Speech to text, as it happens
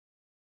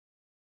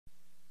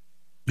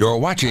You're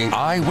watching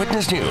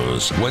Eyewitness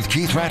News with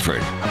Keith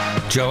Radford,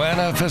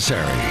 Joanna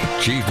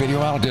Faseri, Chief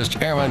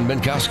Meteorologist Aaron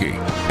Minkowski,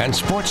 and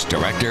Sports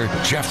Director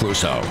Jeff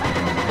Russo.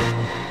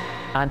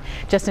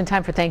 Just in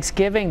time for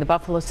Thanksgiving, the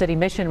Buffalo City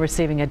Mission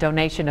receiving a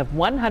donation of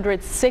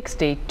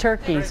 160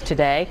 turkeys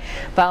today.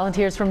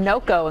 Volunteers from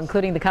NOCO,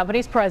 including the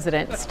company's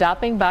president,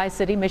 stopping by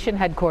City Mission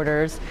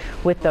headquarters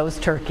with those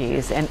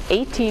turkeys and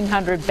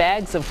 1,800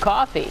 bags of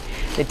coffee.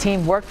 The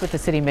team worked with the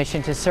City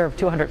Mission to serve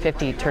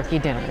 250 turkey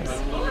dinners.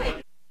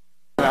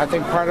 I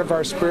think part of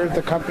our spirit of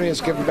the company is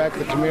giving back to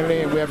the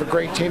community, and we have a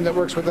great team that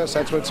works with us.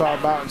 That's what it's all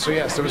about. And so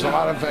yes, there was a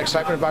lot of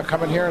excitement about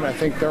coming here, and I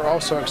think they're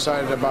also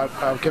excited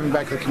about giving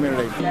back to the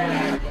community.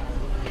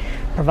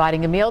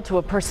 Providing a meal to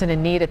a person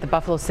in need at the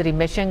Buffalo City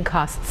Mission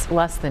costs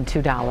less than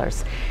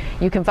 $2.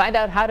 You can find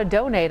out how to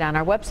donate on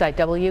our website,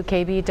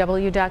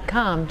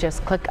 WKBW.com.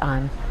 Just click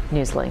on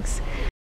News Links.